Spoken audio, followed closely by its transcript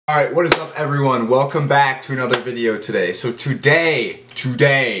Alright, what is up everyone? Welcome back to another video today. So today,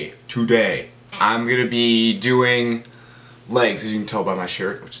 I'm gonna be doing legs, as you can tell by my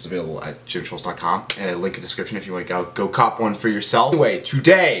shirt, which is available at gymtrolls.com, and link in the description if you want to go cop one for yourself. Anyway,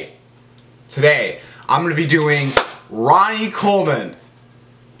 today, I'm gonna be doing Ronnie Coleman.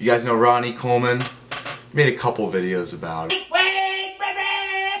 You guys know Ronnie Coleman? Made a couple videos about him.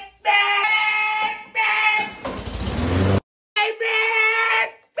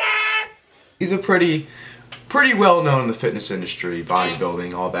 He's a pretty well known in the fitness industry,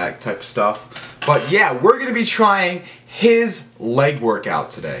 bodybuilding, all that type of stuff. But yeah, we're gonna be trying his leg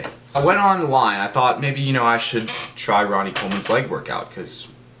workout today. I went online, I thought maybe, you know, I should try Ronnie Coleman's leg workout, because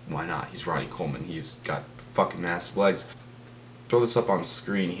why not? He's Ronnie Coleman, he's got fucking massive legs. Throw this up on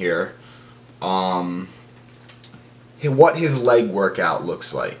screen here. What his leg workout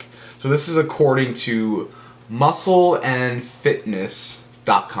looks like. So this is according to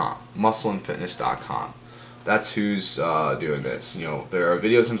muscleandfitness.com. That's who's doing this. You know, there are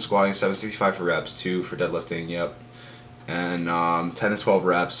videos of him squatting 765 for reps, 2 for deadlifting, yep, and 10 to 12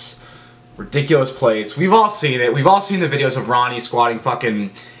 reps. Ridiculous plates. We've all seen it. We've all seen the videos of Ronnie squatting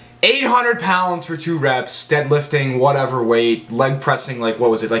fucking 800 pounds for 2 reps, deadlifting whatever weight, leg pressing like, what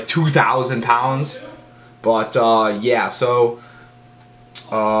was it, like 2,000 pounds? But yeah, so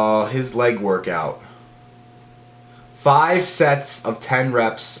his leg workout. 5 sets of 10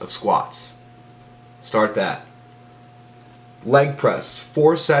 reps of squats. Start that. Leg press,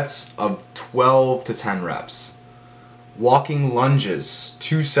 4 sets of 12 to 10 reps. Walking lunges,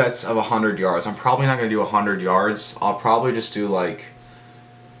 2 sets of 100 yards. I'm probably not going to do 100 yards. I'll probably just do like,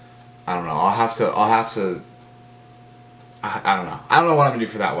 I don't know. I don't know. I don't know what I'm going to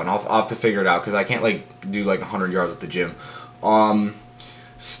do for that one. I'll have to figure it out because I can't like do like 100 yards at the gym.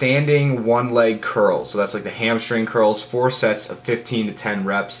 Standing one leg curls, so that's like the hamstring curls, 4 sets of 15 to 10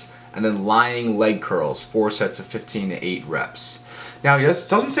 reps, and then lying leg curls, 4 sets of 15 to 8 reps. Now he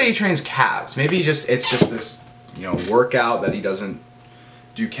doesn't say he trains calves. Maybe it's just this, you know, workout that he doesn't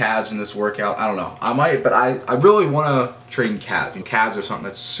do calves in this workout. I don't know. I might, but I really want to train calves. And calves are something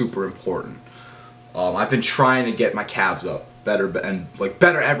that's super important. I've been trying to get my calves up better and like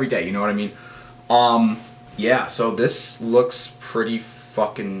better every day. You know what I mean? Yeah. So this looks pretty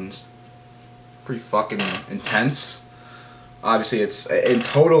fucking intense. Obviously it's in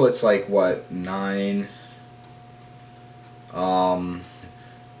total it's like what, 22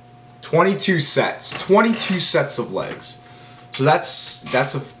 sets of legs. So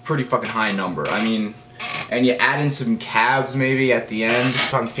that's a pretty fucking high number. I mean, and you add in some calves maybe at the end.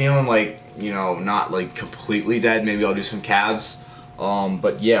 If I'm feeling like, you know, not like completely dead, maybe I'll do some calves.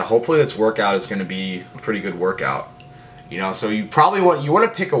 But yeah, hopefully this workout is going to be a pretty good workout. You know, so you probably want to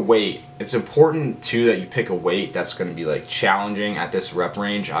pick a weight. It's important too that you pick a weight that's going to be like challenging at this rep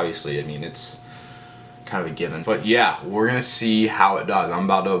range. Obviously, I mean, it's kind of a given. But yeah, we're going to see how it does. I'm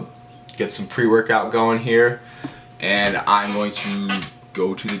about to get some pre-workout going here, and I'm going to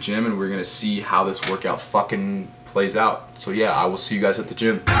go to the gym and we're going to see how this workout fucking plays out. So yeah, I will see you guys at the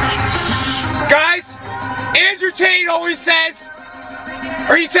gym. Guys, Andrew Tate always says,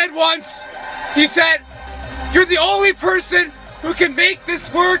 or he said once, he said, you're the only person who can make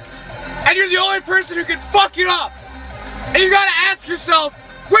this work, and you're the only person who can fuck it up. And you gotta ask yourself,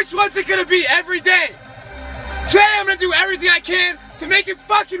 which one's it gonna be every day? Today I'm gonna do everything I can to make it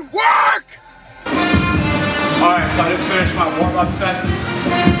fucking work! Alright, so I just finished my warm-up sets.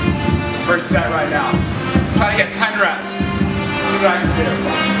 This is the first set right now. I'm trying to get 10 reps. See what I can do.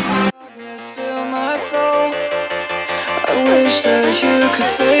 Fill my soul. I wish that you could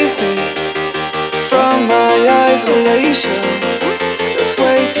save me from my isolation. It's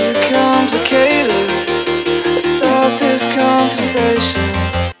way too complicated. Let's stop this conversation.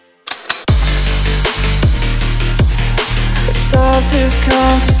 Let's stop this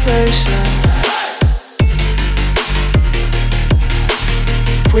conversation.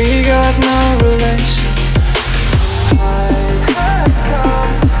 We got no relation.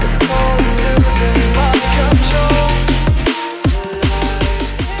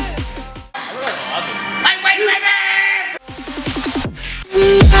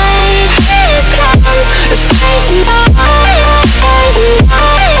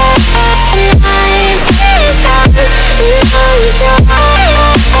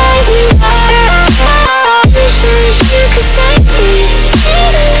 It's crazy. You could save me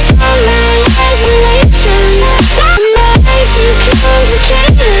from my isolation.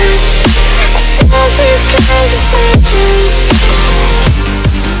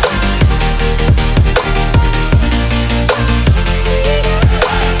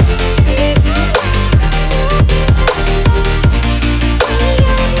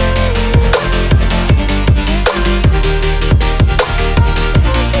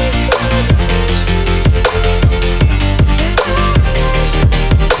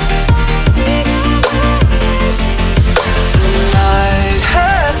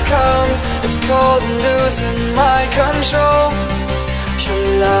 losing my control.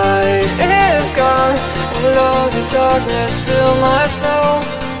 Your light is gone, and lonely darkness fill my soul.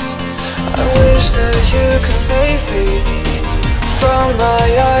 I wish that you could save me from my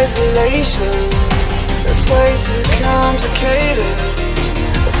isolation. It's way too complicated.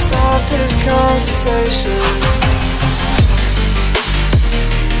 Let's stop this conversation.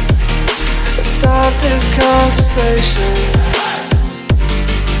 Let's stop this conversation.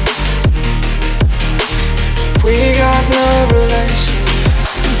 We got no relation.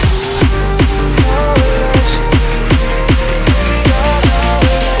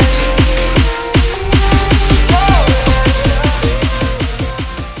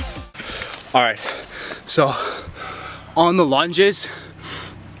 Alright, so on the lunges,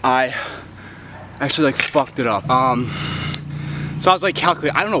 I actually like fucked it up. So I was like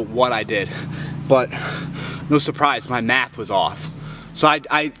calculating, I don't know what I did, but no surprise, my math was off. So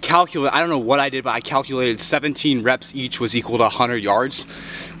I calculated, I don't know what I did, but I calculated 17 reps each was equal to 100 yards,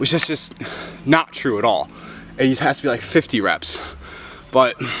 which is just not true at all. It has to be like 50 reps,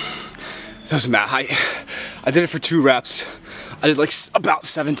 but it doesn't matter. I did it for 2 reps. I did like about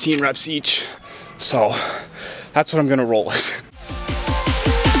 17 reps each, so that's what I'm gonna roll with.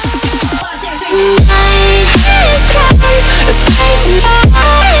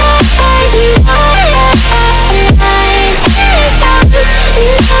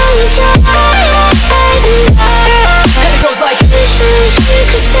 And it goes like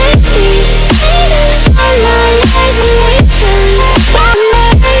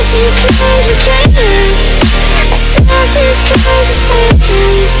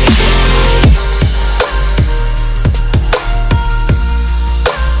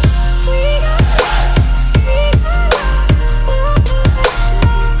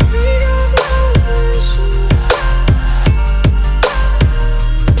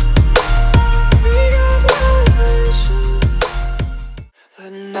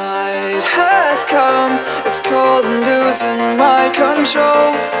it's cold and losing my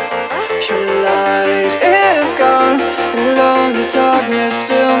control. Your light is gone, and lonely darkness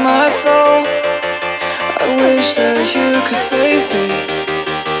fill my soul. I wish that you could save me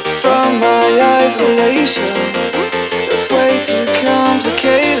from my isolation. It's way too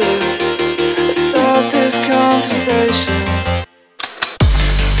complicated. Let's stop this conversation.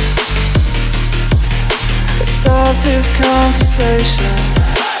 Let's stop this conversation.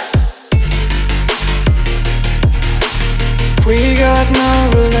 We got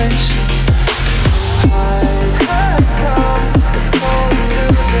no relation.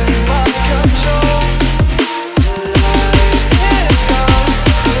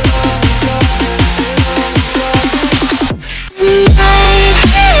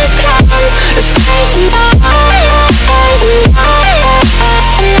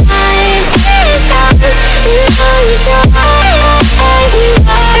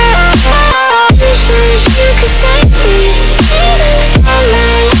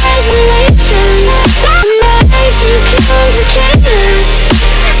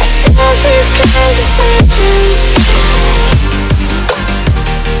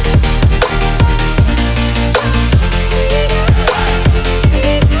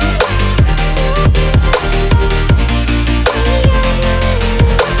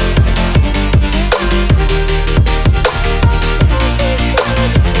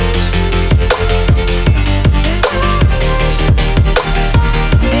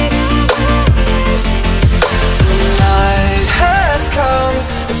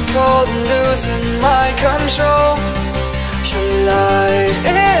 My control. Your light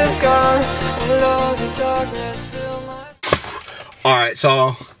is gone, and lonely darkness fill my. Alright,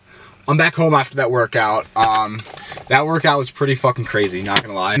 so I'm back home after that workout. That workout was pretty fucking crazy, not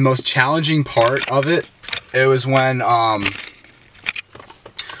gonna lie. The most challenging part of it was when I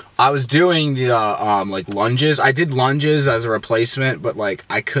was doing the like lunges. I did lunges as a replacement, but like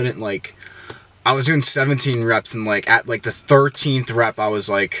I couldn't, like, I was doing 17 reps, and like at like the 13th rep I was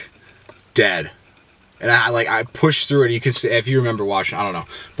like dead. And I pushed through it. You can see, if you remember watching, I don't know.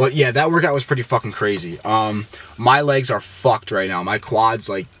 But yeah, that workout was pretty fucking crazy. My legs are fucked right now. My quads,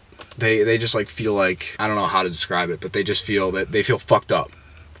 like, they just like feel like, I don't know how to describe it, but they just feel that they feel fucked up.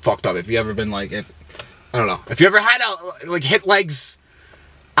 Fucked up. If you ever been like, I don't know. If you ever had like hit legs,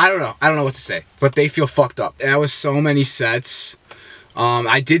 I don't know what to say. But they feel fucked up. That was so many sets.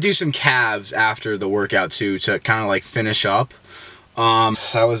 I did do some calves after the workout too, to kind of like finish up.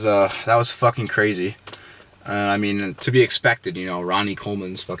 That was fucking crazy. I mean, to be expected, you know. Ronnie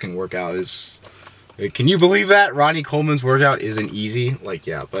Coleman'S fucking workout is, can you believe that? Ronnie Coleman'S workout isn't easy. Like,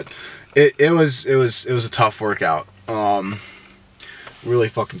 yeah, but it was a tough workout. really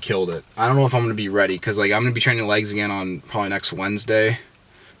fucking killed it. I don't know if I'm gonna be ready, because like I'm gonna be training legs again on probably next Wednesday.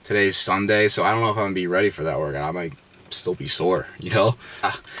 Today's Sunday, so I don't know if I'm gonna be ready for that workout. I might still be sore, you know.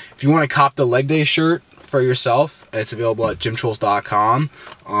 If you want to cop the leg day shirt for yourself, it's available at gymtrolls.com.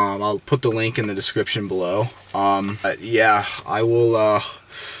 I'll put the link in the description below. Yeah, I will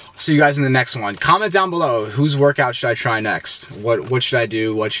see you guys in the next one. Comment down below, whose workout should I try next? What should I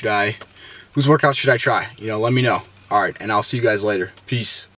do? Whose workout should I try? You know, let me know. Alright, and I'll see you guys later. Peace.